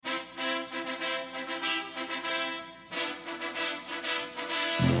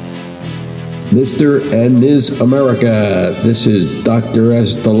Mr. and Ms. America. This is Dr.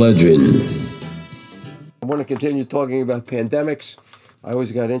 S. the Legend. I want to continue talking about pandemics. I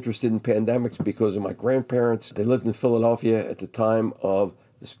always got interested in pandemics because of my grandparents. They lived in Philadelphia at the time of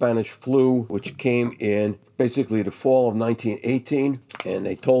the Spanish flu, which came in basically the fall of 1918. And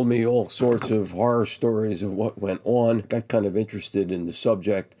they told me all sorts of horror stories of what went on. Got kind of interested in the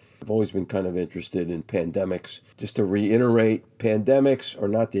subject. I've always been kind of interested in pandemics. Just to reiterate, pandemics are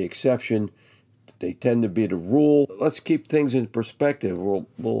not the exception. They tend to be the rule. Let's keep things in perspective.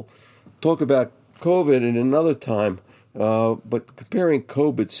 We'll talk about COVID in another time, but comparing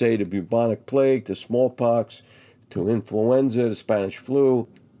COVID, say, to bubonic plague, to smallpox, to influenza, to Spanish flu,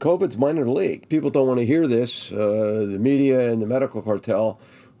 COVID's minor league. People don't want to hear this. The media and the medical cartel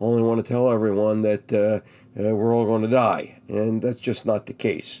only want to tell everyone that we're all going to die, and that's just not the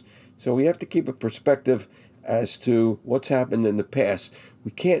case. So we have to keep a perspective as to what's happened in the past.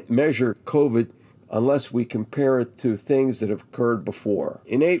 We can't measure COVID unless we compare it to things that have occurred before.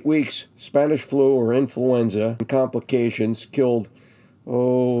 In 8 weeks, Spanish flu or influenza and complications killed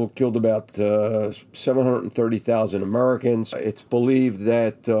about 730,000 Americans. It's believed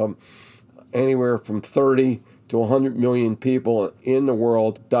that anywhere from 30 to 100 million people in the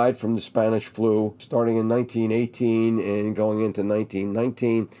world died from the Spanish flu, starting in 1918 and going into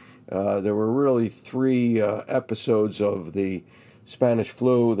 1919. There were really 3 episodes of the Spanish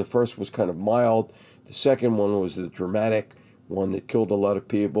flu. The first was kind of mild. The second one was the dramatic one that killed a lot of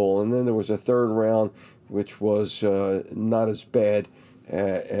people. And then there was a third round, which was not as bad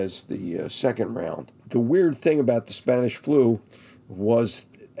as the second round. The weird thing about the Spanish flu was,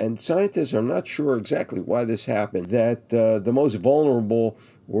 and scientists are not sure exactly why this happened, that the most vulnerable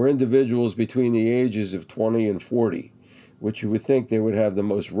were individuals between the ages of 20 and 40, which you would think they would have the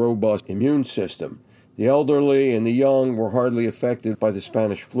most robust immune system. The elderly and the young were hardly affected by the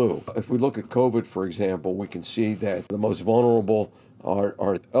Spanish flu. If we look at COVID, for example, we can see that the most vulnerable are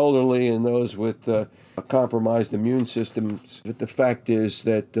elderly and those with a compromised immune systems. But the fact is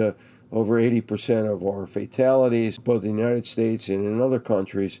that over 80% of our fatalities, both in the United States and in other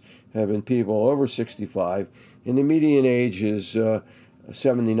countries, have been people over 65, and the median age is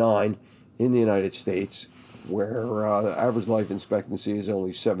 79 in the United States, where the average life expectancy is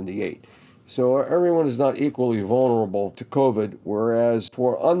only 78. So everyone is not equally vulnerable to COVID, whereas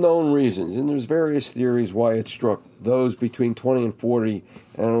for unknown reasons, and there's various theories why it struck those between 20 and 40,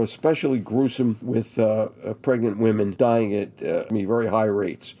 and it was especially gruesome with pregnant women dying at very high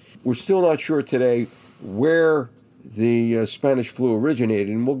rates. We're still not sure today where the Spanish flu originated,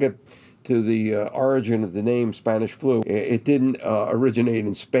 and we'll get to the origin of the name Spanish flu. It didn't originate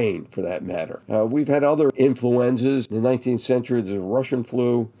in Spain, for that matter. We've had other influenzas. In the 19th century, there's a Russian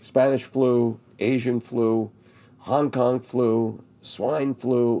flu, Spanish flu, Asian flu, Hong Kong flu, swine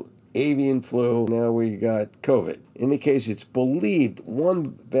flu, avian flu. Now we got COVID. In any case, it's believed,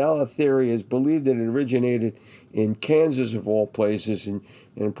 one valid theory is believed that it originated in Kansas, of all places, in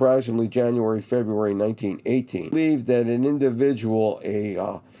approximately January, February 1918. Believed that an individual,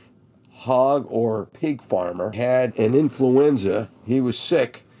 a hog or pig farmer, had an influenza. He was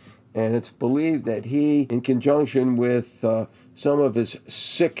sick, and it's believed that he, in conjunction with some of his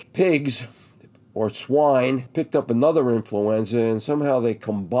sick pigs or swine, picked up another influenza, and somehow they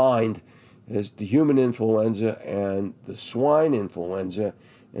combined as the human influenza and the swine influenza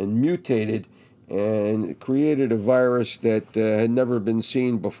and mutated and created a virus that had never been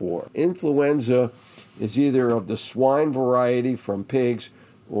seen before. Influenza is either of the swine variety from pigs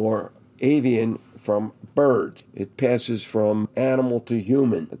or avian from birds. It passes from animal to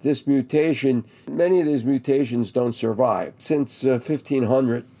human. But this mutation, many of these mutations don't survive. Since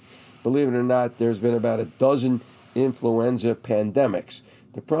 1500, believe it or not, there's been about a dozen influenza pandemics.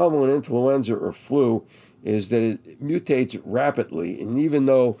 The problem with influenza or flu is that it mutates rapidly, and even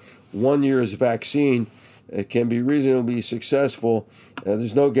though 1 year's vaccine can be reasonably successful,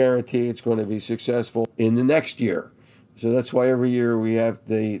 there's no guarantee it's going to be successful in the next year. So that's why every year we have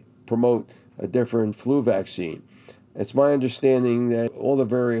to promote a different flu vaccine. It's my understanding that all the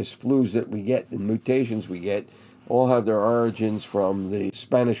various flus that we get and mutations we get all have their origins from the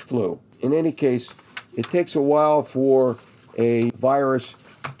Spanish flu. In any case, it takes a while for a virus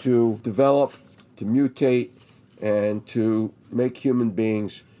to develop, to mutate, and to make human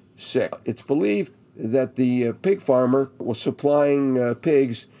beings sick. It's believed that the pig farmer was supplying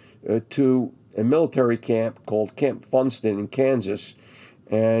pigs to a military camp called Camp Funston in Kansas,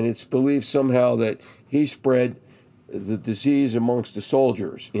 and it's believed somehow that he spread the disease amongst the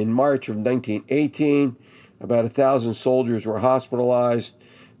soldiers. In March of 1918, about 1,000 soldiers were hospitalized,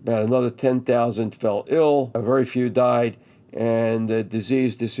 about another 10,000 fell ill, very few died, and the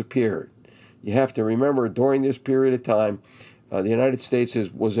disease disappeared. You have to remember, during this period of time, the United States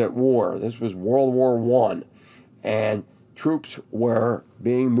was at war. This was World War I, and troops were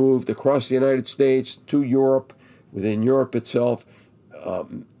being moved across the United States to Europe. Within Europe itself,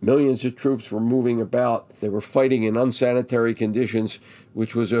 millions of troops were moving about. They were fighting in unsanitary conditions,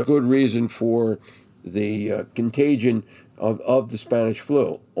 which was a good reason for the contagion of the Spanish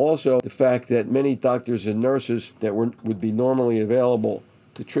flu. Also, the fact that many doctors and nurses that would be normally available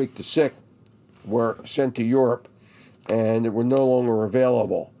to treat the sick were sent to Europe and were no longer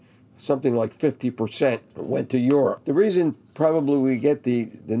available. Something like 50% went to Europe. The reason probably we get the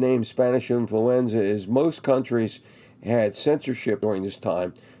name Spanish influenza is most countries had censorship during this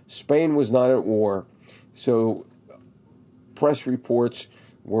time. Spain was not at war, so press reports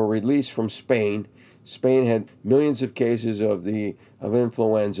were released from Spain. Spain had millions of cases of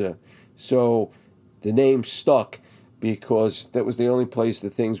influenza, so the name stuck because that was the only place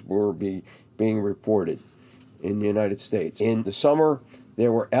that things were being reported in the United States. In the summer,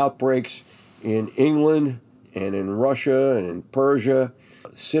 there were outbreaks in England and in Russia and in Persia.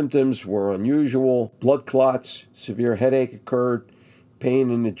 Symptoms were unusual. Blood clots, severe headache occurred,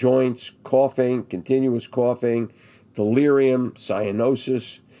 pain in the joints, coughing, continuous coughing, delirium,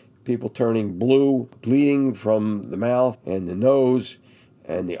 cyanosis, people turning blue, bleeding from the mouth and the nose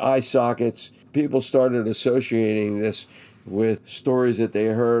and the eye sockets. People started associating this with stories that they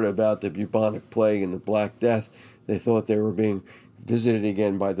heard about the bubonic plague and the Black Death. They thought they were being visited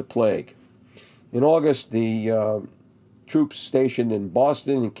again by the plague. In August, the troops stationed in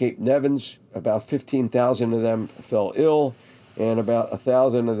Boston and Cape Nevins, about 15,000 of them fell ill, and about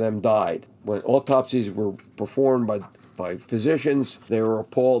 1,000 of them died. When autopsies were performed by physicians, they were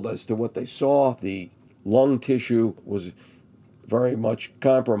appalled as to what they saw. The lung tissue was very much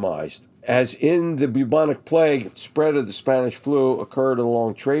compromised. As in the bubonic plague, spread of the Spanish flu occurred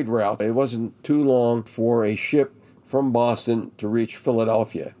along trade routes. It wasn't too long for a ship from Boston to reach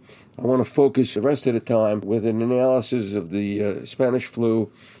Philadelphia. I want to focus the rest of the time with an analysis of the Spanish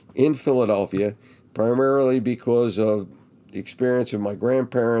flu in Philadelphia, primarily because of the experience of my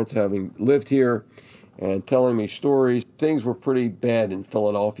grandparents having lived here and telling me stories. Things were pretty bad in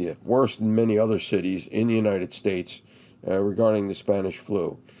Philadelphia, worse than many other cities in the United States regarding the Spanish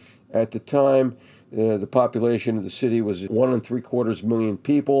flu. At the time, the population of the city was 1.75 million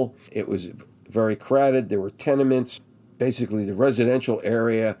people. It was very crowded. There were tenements, basically the residential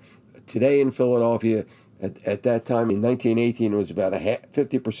area. Today in Philadelphia, at that time in 1918, it was about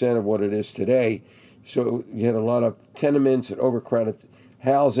 50% of what it is today. So you had a lot of tenements and overcrowded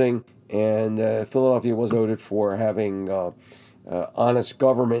housing, and Philadelphia was noted for having honest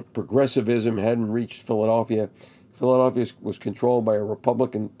government. Progressivism hadn't reached Philadelphia. Philadelphia was controlled by a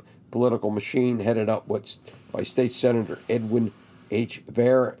Republican political machine headed up by State Senator Edwin H.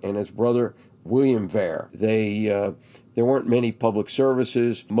 Vare and his brother William Vare. There weren't many public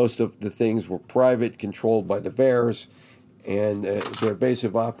services. Most of the things were private, controlled by the Vares, and their base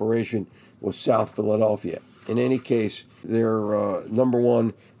of operation was South Philadelphia. In any case, their number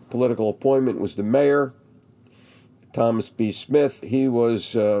one political appointment was the mayor, Thomas B. Smith. He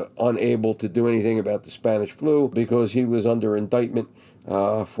was unable to do anything about the Spanish flu because he was under indictment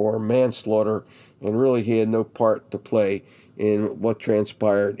for manslaughter, and really he had no part to play in what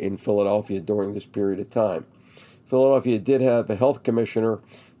transpired in Philadelphia during this period of time. Philadelphia did have a health commissioner,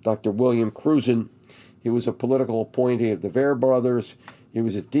 Dr. William Cruzen. He was a political appointee of the Vare brothers. He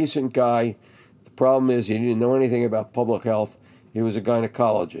was a decent guy. The problem is he didn't know anything about public health. He was a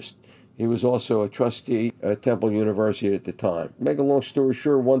gynecologist. He was also a trustee at Temple University at the time. Make a long story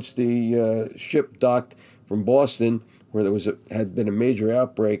short, once the ship docked from Boston, where there had been a major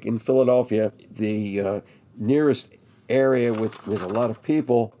outbreak in Philadelphia, the nearest area with a lot of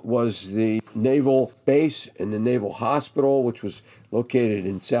people was the naval base and the naval hospital, which was located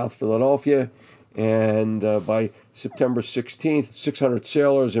in South Philadelphia. And by September 16th, 600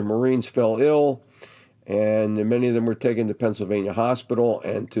 sailors and Marines fell ill, and many of them were taken to Pennsylvania Hospital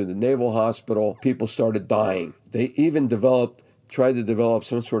and to the Naval Hospital. People started dying. They even tried to develop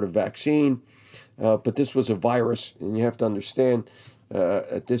some sort of vaccine, but this was a virus, and you have to understand,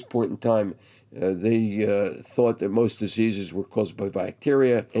 at this point in time, they thought that most diseases were caused by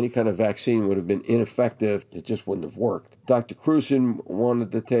bacteria. Any kind of vaccine would have been ineffective. It just wouldn't have worked. Dr. Cruzen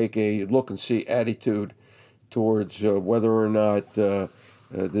wanted to take a look-and-see attitude towards whether or not the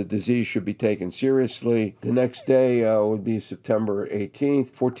disease should be taken seriously. The next day would be September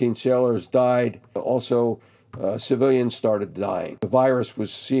 18th. 14 sailors died. Also, civilians started dying. The virus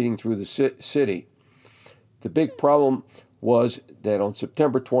was seeding through the city. The big problem was that on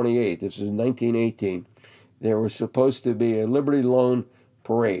September 28th, this is 1918, there was supposed to be a Liberty Loan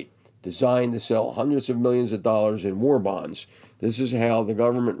parade. designed to sell hundreds of millions of dollars in war bonds. This is how the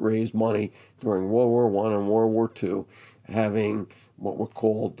government raised money during World War I and World War II, having what were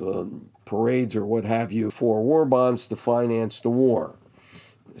called parades or what have you for war bonds to finance the war.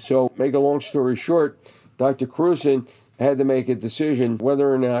 So, make a long story short, Dr. Cruson had to make a decision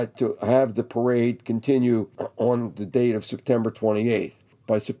whether or not to have the parade continue on the date of September 28th.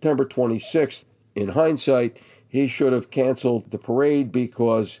 By September 26th, in hindsight, he should have canceled the parade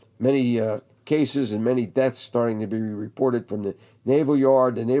because many cases and many deaths starting to be reported from the Naval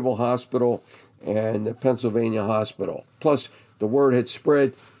Yard, the Naval Hospital, and the Pennsylvania Hospital. Plus, the word had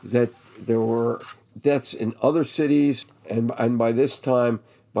spread that there were deaths in other cities, and by this time,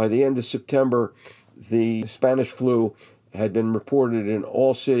 by the end of September, the Spanish flu had been reported in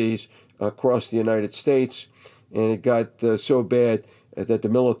all cities across the United States, and it got so bad that the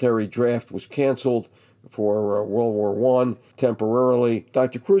military draft was canceled for World War I temporarily.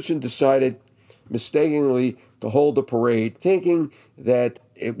 Dr. Cruson decided mistakenly to hold a parade, thinking that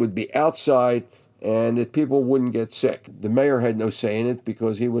it would be outside and that people wouldn't get sick. The mayor had no say in it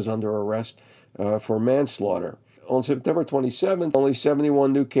because he was under arrest for manslaughter. On September 27th, only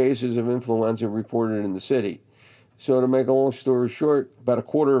 71 new cases of influenza reported in the city. So to make a long story short, about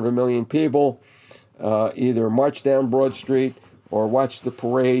 250,000 people either marched down Broad Street or watched the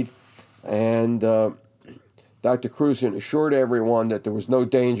parade, and Dr. Cruson assured everyone that there was no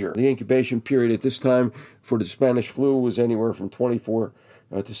danger. The incubation period at this time for the Spanish flu was anywhere from 24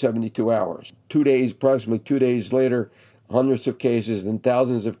 to 72 hours. Approximately 2 days later, hundreds of cases and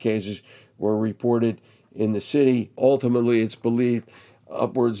thousands of cases were reported in the city. Ultimately, it's believed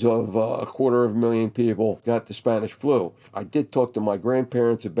upwards of 250,000 people got the Spanish flu. I did talk to my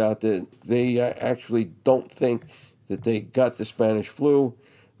grandparents about that. They actually don't think that they got the Spanish flu,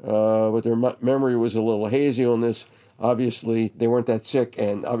 but their memory was a little hazy on this. Obviously, they weren't that sick,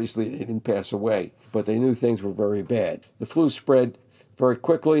 and obviously they didn't pass away, but they knew things were very bad. The flu spread very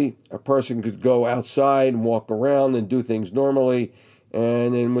quickly. A person could go outside and walk around and do things normally,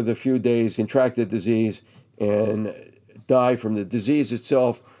 and then with a few days contract the disease and die from the disease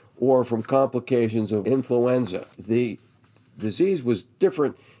itself or from complications of influenza. The disease was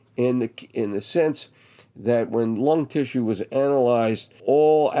different in the sense that when lung tissue was analyzed,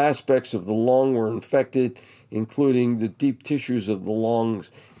 all aspects of the lung were infected, including the deep tissues of the lungs,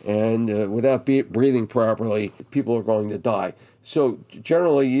 and without breathing properly, people are going to die. So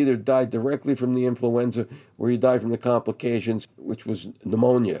generally, you either died directly from the influenza or you died from the complications, which was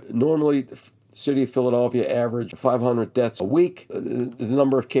pneumonia. Normally, the city of Philadelphia averaged 500 deaths a week. The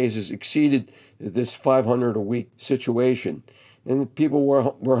number of cases exceeded this 500 a week situation, and people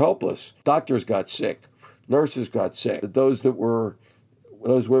were helpless. Doctors got sick. Nurses got sick. Those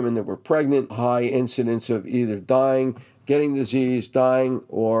women that were pregnant, high incidence of either dying, getting disease, dying,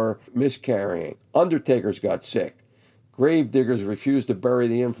 or miscarrying. Undertakers got sick. Grave diggers refused to bury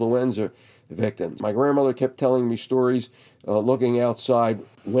the influenza victims. My grandmother kept telling me stories looking outside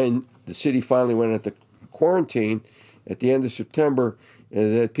when the city finally went into quarantine at the end of September,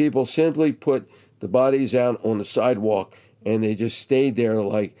 that people simply put the bodies out on the sidewalk and they just stayed there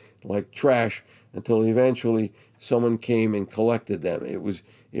like trash until eventually someone came and collected them. It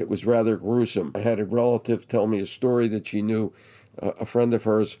was rather gruesome. I had a relative tell me a story that she knew a friend of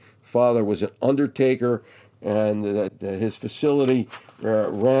hers' father was an undertaker, and that his facility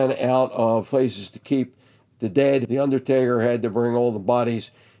ran out of places to keep the dead. The undertaker had to bring all the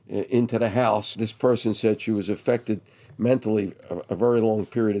bodies into the house. This person said she was affected mentally a very long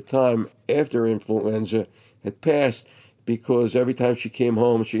period of time after influenza had passed, because every time she came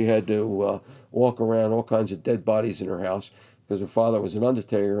home, she had to walk around all kinds of dead bodies in her house because her father was an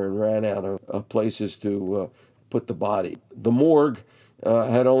undertaker and ran out of places to put the body. The morgue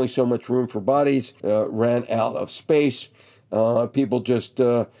had only so much room for bodies, ran out of space. People just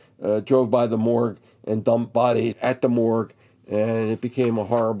drove by the morgue and dumped bodies at the morgue, and it became a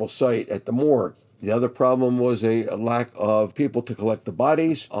horrible sight at the morgue. The other problem was a lack of people to collect the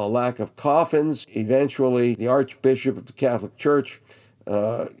bodies, a lack of coffins. Eventually, the Archbishop of the Catholic Church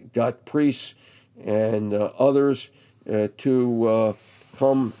got priests and others to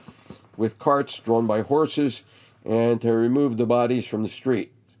come with carts drawn by horses and to remove the bodies from the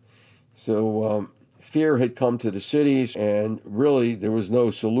street. So fear had come to the cities, and really there was no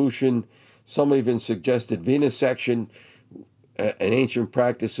solution. Some even suggested venesection, an ancient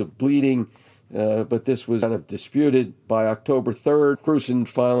practice of bleeding, but this was kind of disputed. By October 3rd, Cruson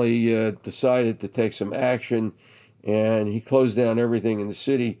finally decided to take some action, and he closed down everything in the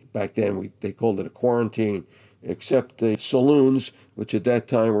city. Back then, they called it a quarantine, except the saloons which at that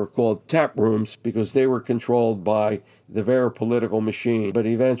time were called tap rooms because they were controlled by the Ver political machine. But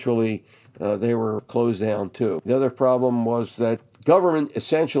eventually they were closed down too. The other problem was that government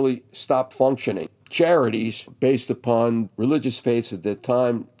essentially stopped functioning. Charities based upon religious faiths at that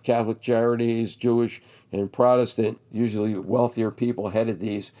time, Catholic charities, Jewish and Protestant, usually wealthier people headed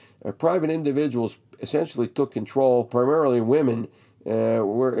these. Private individuals essentially took control, primarily women,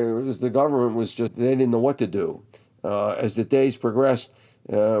 where it was the government was just, they didn't know what to do. As the days progressed,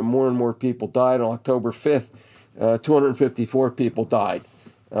 more and more people died. On October 5th, 254 people died.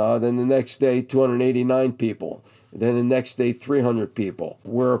 Then the next day, 289 people. Then the next day, 300 people.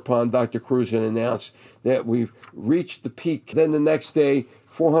 Whereupon Dr. Krusen announced that we've reached the peak. Then the next day,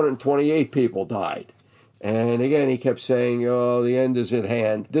 428 people died. And again, he kept saying, oh, the end is at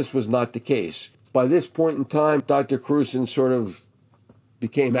hand. This was not the case. By this point in time, Dr. Krusen sort of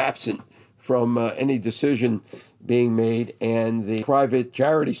became absent from any decision being made, and the private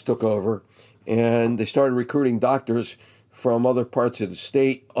charities took over, and they started recruiting doctors from other parts of the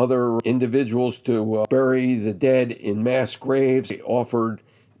state, other individuals to bury the dead in mass graves. They offered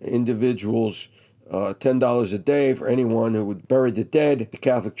individuals $10 a day for anyone who would bury the dead. The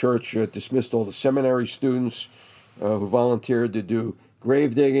Catholic Church dismissed all the seminary students who volunteered to do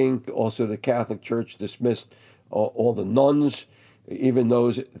grave digging. Also, the Catholic Church dismissed all the nuns, even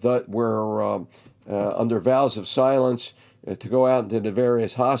those that were under vows of silence, to go out into the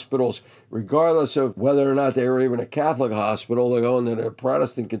various hospitals, regardless of whether or not they were even a Catholic hospital. They go into the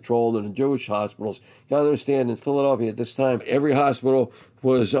Protestant-controlled and the Jewish hospitals. You got to understand, in Philadelphia at this time, every hospital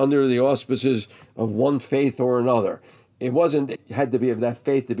was under the auspices of one faith or another. It wasn't had to be of that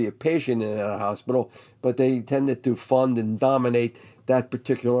faith to be a patient in a hospital, but they tended to fund and dominate that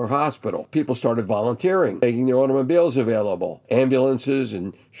particular hospital. People started volunteering, making their automobiles available, ambulances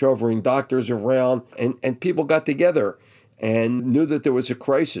and chauffeuring doctors around, and people got together and knew that there was a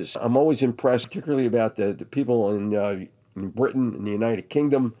crisis. I'm always impressed, particularly about the people in Britain and the United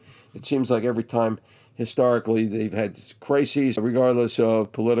Kingdom. It seems like every time historically they've had crises, regardless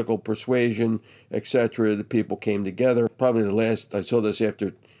of political persuasion, etc., the people came together. Probably the last, I saw this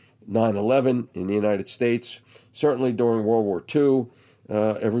after 9/11 in the United States. Certainly during World War II,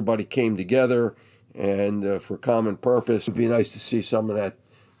 everybody came together and for common purpose. It would be nice to see some of that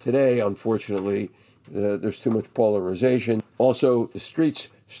today. Unfortunately, there's too much polarization. Also, the streets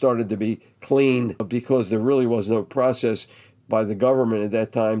started to be cleaned because there really was no process by the government at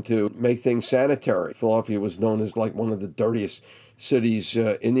that time to make things sanitary. Philadelphia was known as like one of the dirtiest cities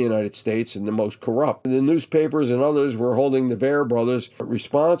in the United States and the most corrupt. The newspapers and others were holding the Ver brothers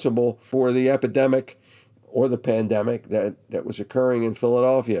responsible for the epidemic or the pandemic that was occurring in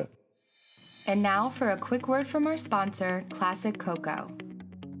Philadelphia. And now for a quick word from our sponsor, Classic Coco.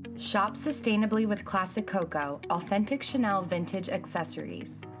 Shop sustainably with Classic Coco, authentic Chanel vintage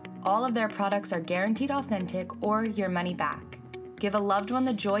accessories. All of their products are guaranteed authentic or your money back. Give a loved one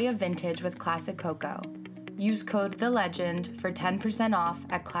the joy of vintage with Classic Coco. Use code THELEGEND for 10% off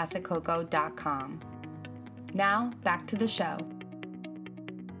at ClassicCoco.com. Now, back to the show.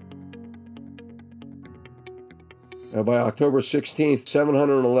 By October 16th,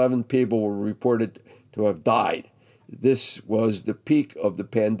 711 people were reported to have died. This was the peak of the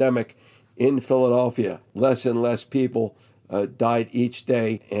pandemic in Philadelphia. Less and less people died each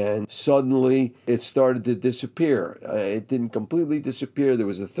day, and suddenly it started to disappear. It didn't completely disappear. There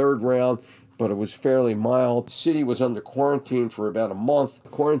was a third round, but it was fairly mild. The city was under quarantine for about a month.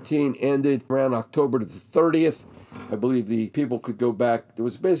 Quarantine ended around October the 30th. I believe the people could go back. There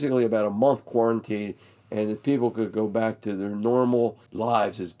was basically about a month quarantine, and the people could go back to their normal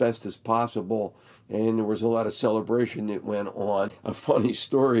lives as best as possible. And there was a lot of celebration that went on. A funny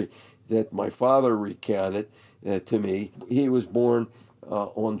story that my father recounted to me. He was born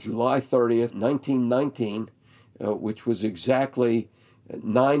on July 30th, 1919, which was exactly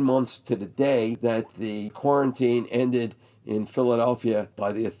 9 months to the day that the quarantine ended in Philadelphia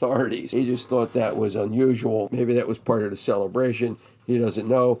by the authorities. He just thought that was unusual. Maybe that was part of the celebration. He doesn't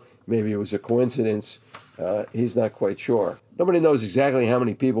know. Maybe it was a coincidence. He's not quite sure. Nobody knows exactly how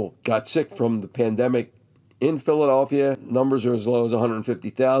many people got sick from the pandemic in Philadelphia. Numbers are as low as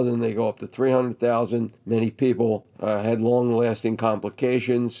 150,000. They go up to 300,000. Many people had long-lasting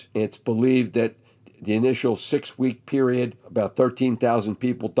complications. It's believed that the initial 6-week period, about 13,000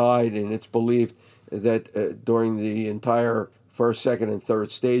 people died, and it's believed that during the entire first, second, and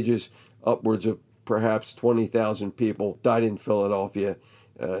third stages, upwards of perhaps 20,000 people died in Philadelphia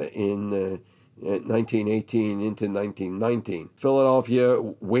in 1918 into 1919. Philadelphia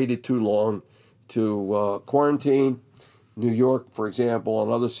waited too long to quarantine. New York, for example,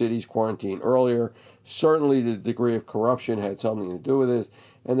 and other cities quarantined earlier. Certainly the degree of corruption had something to do with this,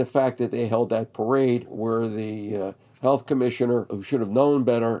 and the fact that they held that parade where the health commissioner, who should have known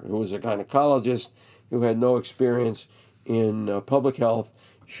better, who was a gynecologist, who had no experience in public health,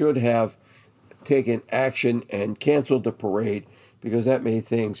 should have taken action and canceled the parade, because that made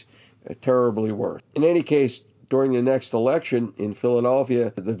things terribly worse. In any case, during the next election in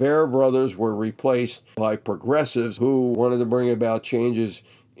Philadelphia, the Vera brothers were replaced by progressives who wanted to bring about changes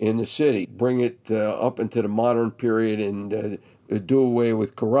in the city, bring it up into the modern period and do away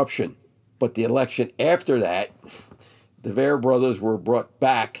with corruption. But the election after that, the Vera brothers were brought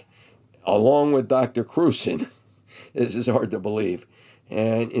back along with Dr. Cruson. This is hard to believe.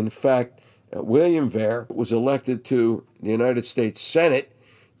 And in fact, William Vera was elected to the United States Senate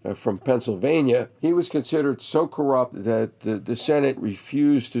from Pennsylvania. He was considered so corrupt that the Senate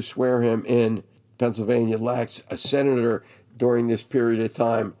refused to swear him in. Pennsylvania lacks a senator during this period of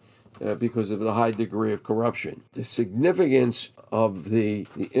time because of the high degree of corruption. The significance of the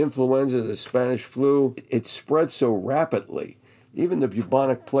influenza, the Spanish flu, it spread so rapidly. Even the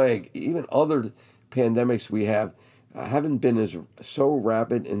bubonic plague, even other pandemics we have, haven't been as so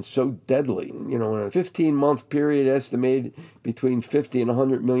rapid and so deadly. In a 15-month period, estimated between 50 and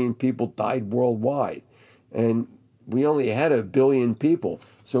 100 million people died worldwide. And we only had 1 billion people.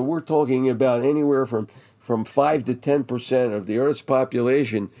 So we're talking about anywhere from 5 to 10% of the Earth's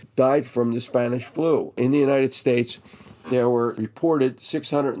population died from the Spanish flu. In the United States, there were reported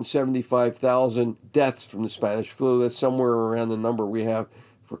 675,000 deaths from the Spanish flu. That's somewhere around the number we have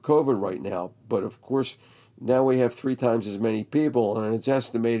for COVID right now. But of course, now we have 3 times as many people, and it's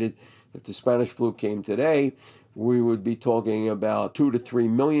estimated if the Spanish flu came today, we would be talking about 2 to 3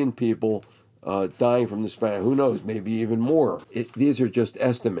 million people dying from the Spanish. Who knows, maybe even more. These are just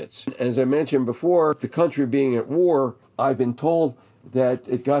estimates. As I mentioned before, the country being at war, I've been told that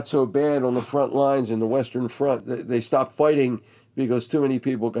it got so bad on the front lines in the Western Front that they stopped fighting because too many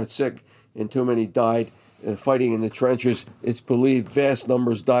people got sick and too many died fighting in the trenches. It's believed vast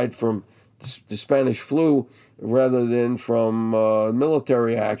numbers died from the Spanish flu rather than from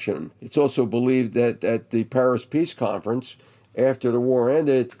military action. It's also believed that at the Paris Peace Conference, after the war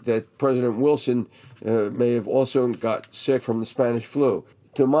ended, that President Wilson may have also got sick from the Spanish flu.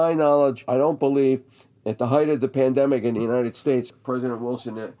 To my knowledge, I don't believe at the height of the pandemic in the United States, President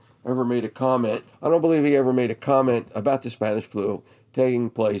Wilson ever made a comment. I don't believe he ever made a comment about the Spanish flu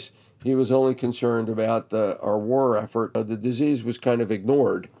taking place. He was only concerned about our war effort. The disease was kind of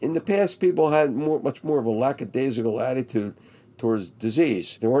ignored. In the past, people had much more of a lackadaisical attitude towards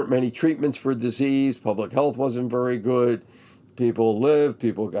disease. There weren't many treatments for disease. Public health wasn't very good. People lived,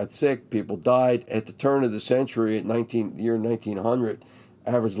 people got sick, people died. At the turn of the century, year 1900,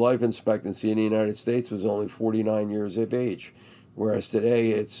 average life expectancy in the United States was only 49 years of age, whereas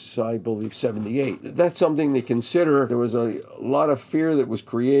today it's, I believe, 78. That's something to consider. There was a lot of fear that was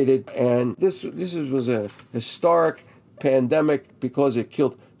created, and this was a historic pandemic because it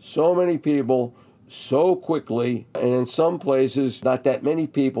killed so many people so quickly, and in some places, not that many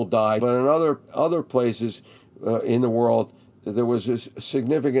people died, but in other places in the world, there was a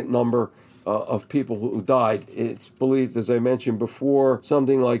significant number of people who died. It's believed, as I mentioned before,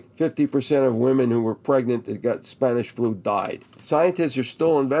 something like 50% of women who were pregnant that got Spanish flu died. Scientists are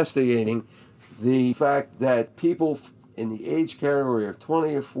still investigating the fact that people in the age category of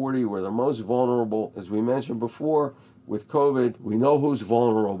 20 or 40 were the most vulnerable. As we mentioned before, with COVID, we know who's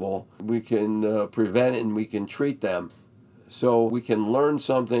vulnerable. We can prevent and we can treat them. So we can learn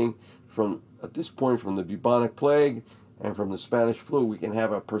something from, at this point, from the bubonic plague and from the Spanish flu. We can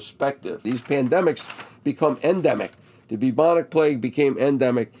have a perspective. These pandemics become endemic. The bubonic plague became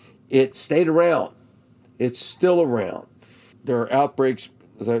endemic. It stayed around. It's still around. There are outbreaks,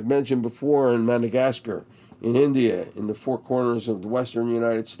 as I've mentioned before, in Madagascar, in India, in the 4 corners of the western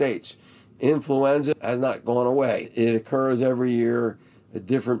United States. Influenza has not gone away. It occurs every year, a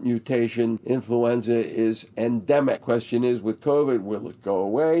different mutation. Influenza is endemic. Question is, with COVID, will it go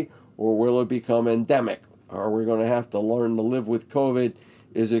away or will it become endemic? Are we going to have to learn to live with COVID?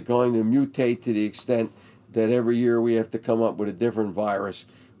 Is it going to mutate to the extent that every year we have to come up with a different virus,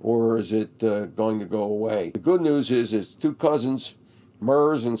 or is it going to go away? The good news is 2 cousins,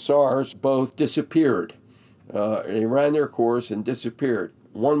 MERS and SARS, both disappeared. They ran their course and disappeared.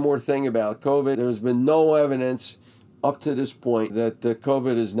 One more thing about COVID, there's been no evidence up to this point that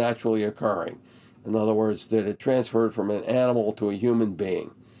COVID is naturally occurring. In other words, that it transferred from an animal to a human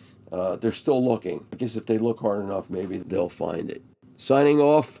being. They're still looking. I guess if they look hard enough, maybe they'll find it. Signing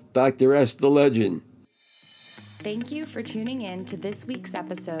off, Dr. S. the Legend. Thank you for tuning in to this week's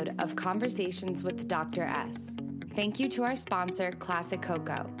episode of Conversations with Dr. S. Thank you to our sponsor, Classic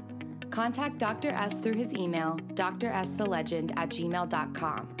Cocoa. Contact Dr. S through his email,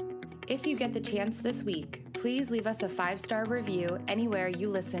 drsthelegend@gmail.com. If you get the chance this week, please leave us a 5-star review anywhere you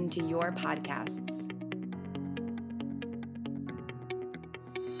listen to your podcasts.